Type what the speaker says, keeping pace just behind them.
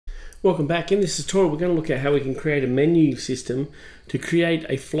Welcome back. In this tutorial we're going to look at how we can create a menu system to create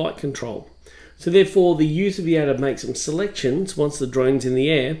a flight control. So therefore the user will be able to make some selections once the drone's in the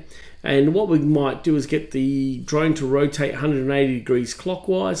air, and what we might do is get the drone to rotate 180 degrees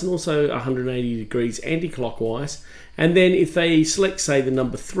clockwise and also 180 degrees anti-clockwise, and then if they select say the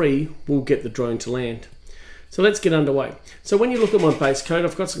number 3, we'll get the drone to land. So let's get underway. So when you look at my base code,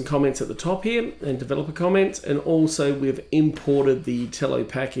 I've got some comments at the top here and developer comments, and also we've imported the Tello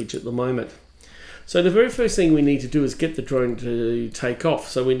package at the moment. So the very first thing we need to do is get the drone to take off.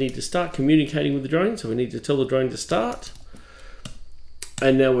 So we need to start communicating with the drone. So we need to tell the drone to start.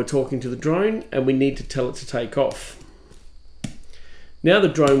 And now we're talking to the drone and we need to tell it to take off. Now the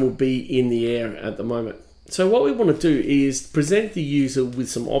drone will be in the air at the moment. So what we want to do is present the user with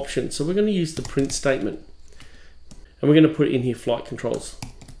some options. So we're going to use the print statement. And we're going to put in here flight controls.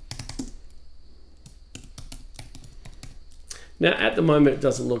 Now at the moment it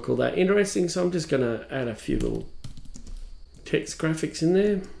doesn't look all that interesting, so I'm just going to add a few little text graphics in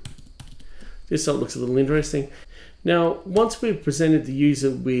there, just so it looks a little interesting. Now once we've presented the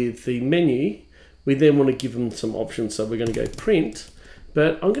user with the menu, we then want to give them some options. So we're going to go print,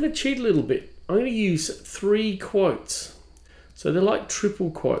 but I'm going to cheat a little bit. I'm going to use 3 quotes. So they're like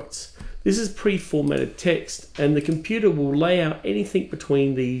triple quotes. This is pre-formatted text, and the computer will lay out anything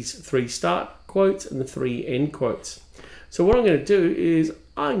between these 3 start quotes and the 3 end quotes. So what I'm going to do is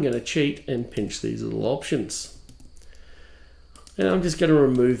I'm going to cheat and pinch these little options. And I'm just going to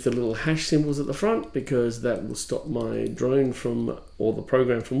remove the little hash symbols at the front because that will stop my drone from, or the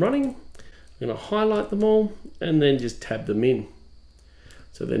program from running. I'm going to highlight them all and then just tab them in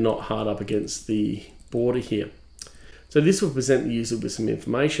so they're not hard up against the border here. So this will present the user with some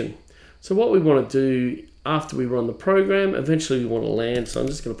information. So what we want to do after we run the program, eventually we want to land. So I'm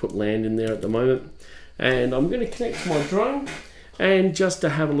just going to put land in there at the moment. And I'm going to connect to my drone and just to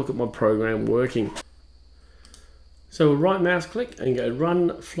have a look at my program working. So we'll right mouse click and go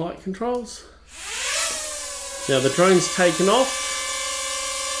run flight controls. Now the drone's taken off.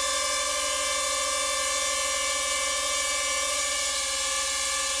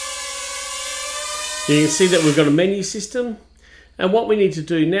 You can see that we've got a menu system. And what we need to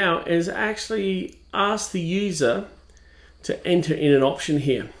do now is actually ask the user to enter in an option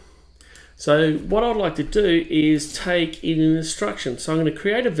here. So what I'd like to do is take in an instruction. So I'm going to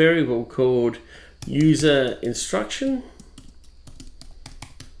create a variable called user instruction.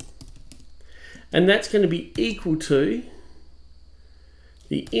 And that's going to be equal to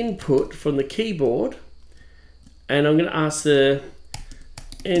the input from the keyboard. And I'm going to ask the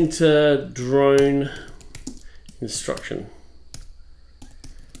enter drone instruction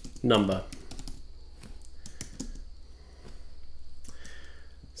number.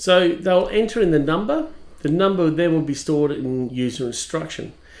 So they'll enter in the number then will be stored in user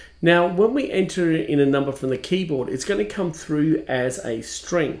instruction. Now when we enter in a number from the keyboard, it's going to come through as a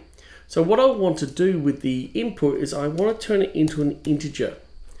string. So what I want to do with the input is I want to turn it into an integer.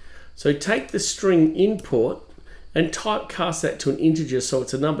 So take the string input and typecast that to an integer so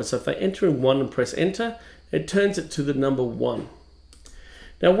it's a number. So if they enter in 1 and press enter, it turns it to the number 1.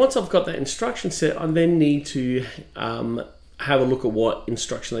 Now once I've got that instruction set, I then need to have a look at what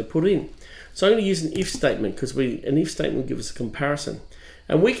instruction they put in. So I'm going to use an if statement because an if statement will give us a comparison.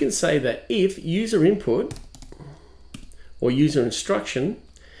 And we can say that if user input or user instruction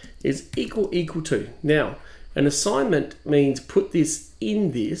is equal to. Now an assignment means put this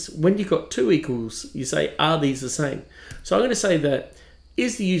in this. When you've got 2 equals, you say are these the same? So I'm going to say that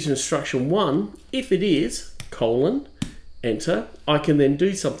is the user instruction 1? If it is, colon, enter, I can then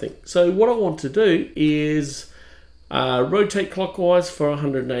do something. So what I want to do is rotate clockwise for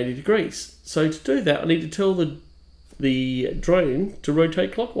 180 degrees. So to do that, I need to tell the drone to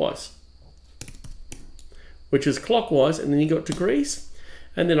rotate clockwise, which is clockwise, and then you got degrees,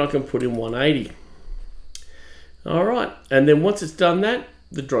 and then I can put in 180. All right, and then once it's done that,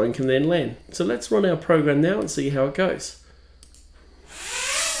 the drone can then land. So let's run our program now and see how it goes.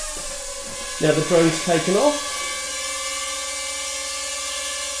 Now the drone's taken off.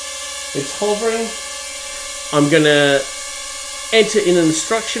 It's hovering. I'm going to enter in an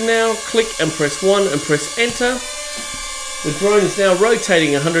instruction now. Click and press 1 and press enter. The drone is now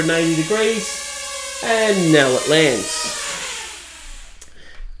rotating 180 degrees and now it lands.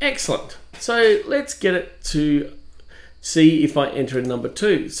 Excellent. So let's get it to see if I enter in number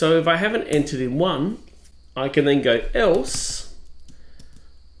 2. So if I haven't entered in 1, I can then go else.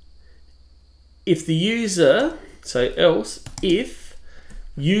 If the user, so else, if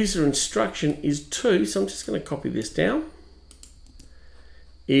user instruction is 2, so I'm just going to copy this down,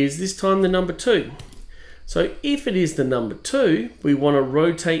 is this time the number 2. So if it is the number 2, we want to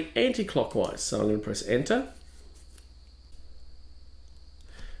rotate anti-clockwise. So I'm going to press enter.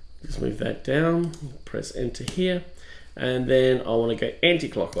 Just move that down, press enter here, and then I want to go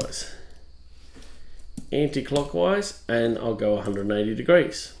anti-clockwise. Anti-clockwise, and I'll go 180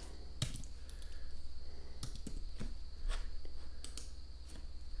 degrees.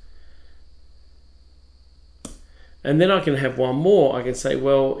 And then I can have one more. I can say,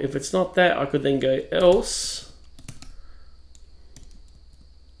 well, if it's not that, I could then go else.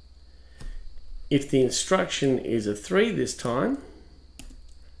 If the instruction is a 3 this time,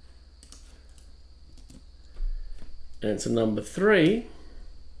 and it's a number 3,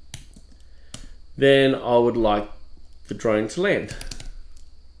 then I would like the drone to land.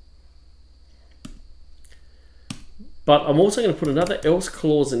 But I'm also going to put another else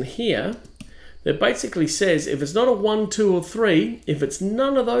clause in here that basically says if it's not a 1, 2, or 3, if it's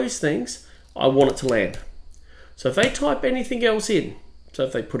none of those things, I want it to land. So if they type anything else in, so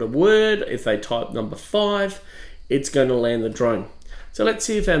if they put a word, if they type number 5, it's going to land the drone. So let's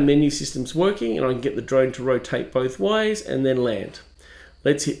see if our menu system's working and I can get the drone to rotate both ways and then land.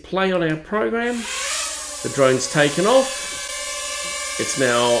 Let's hit play on our program. The drone's taken off. It's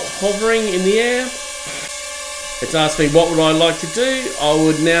now hovering in the air. It's asked me what would I like to do. I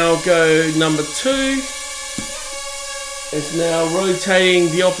would now go number 2. It's now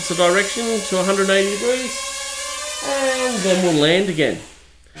rotating the opposite direction to 180 degrees. And then we'll land again.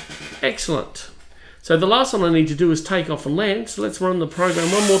 Excellent. So the last one I need to do is take off and land. So let's run the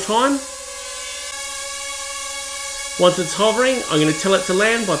program one more time. Once it's hovering, I'm going to tell it to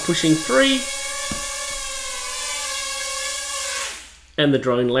land by pushing 3. And the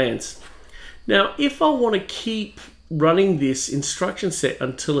drone lands. Now, if I want to keep running this instruction set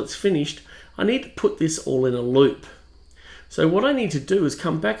until it's finished, I need to put this all in a loop. So what I need to do is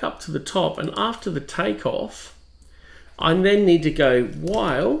come back up to the top, and after the takeoff, I then need to go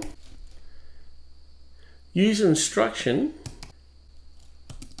while user instruction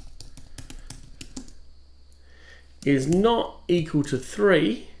is not equal to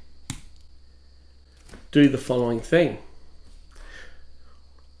 3, do the following thing.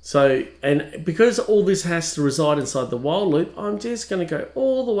 So, and because all this has to reside inside the while loop, I'm just going to go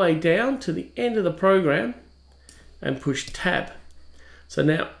all the way down to the end of the program and push tab. So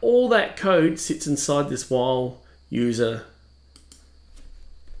now all that code sits inside this while user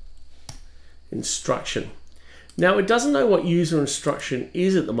instruction. Now it doesn't know what user instruction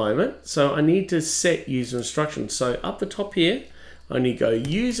is at the moment, so I need to set user instruction. So up the top here, I need to go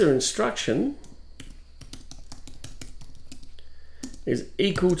user instruction is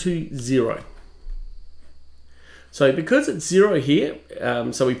equal to 0. So because it's 0 here,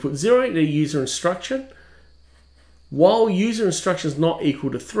 so we put 0 into user instruction. While user instruction is not equal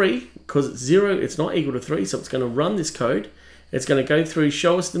to 3, because it's 0, it's not equal to 3, so it's going to run this code. It's going to go through,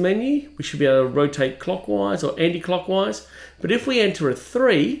 show us the menu. We should be able to rotate clockwise or anti-clockwise. But if we enter a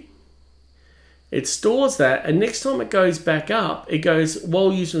 3, it stores that, and next time it goes back up, it goes,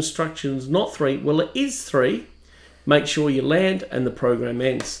 while user instruction is not 3, well it is 3. Make sure you land and the program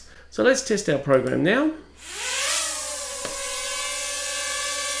ends. So let's test our program now.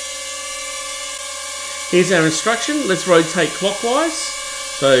 Here's our instruction. Let's rotate clockwise.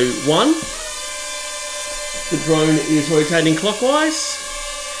 So 1, the drone is rotating clockwise,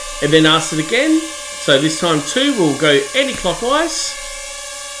 and then asks it again. So this time 2 will go anti-clockwise.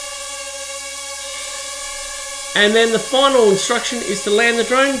 And then the final instruction is to land the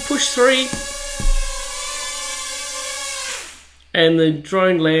drone, push 3, and the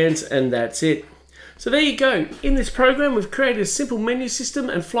drone lands, and that's it. So there you go. In this program, we've created a simple menu system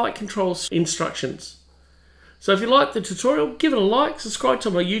and flight control instructions. So if you liked the tutorial, give it a like, subscribe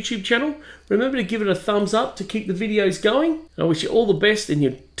to my YouTube channel. Remember to give it a thumbs up to keep the videos going. I wish you all the best in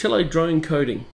your Tello drone coding.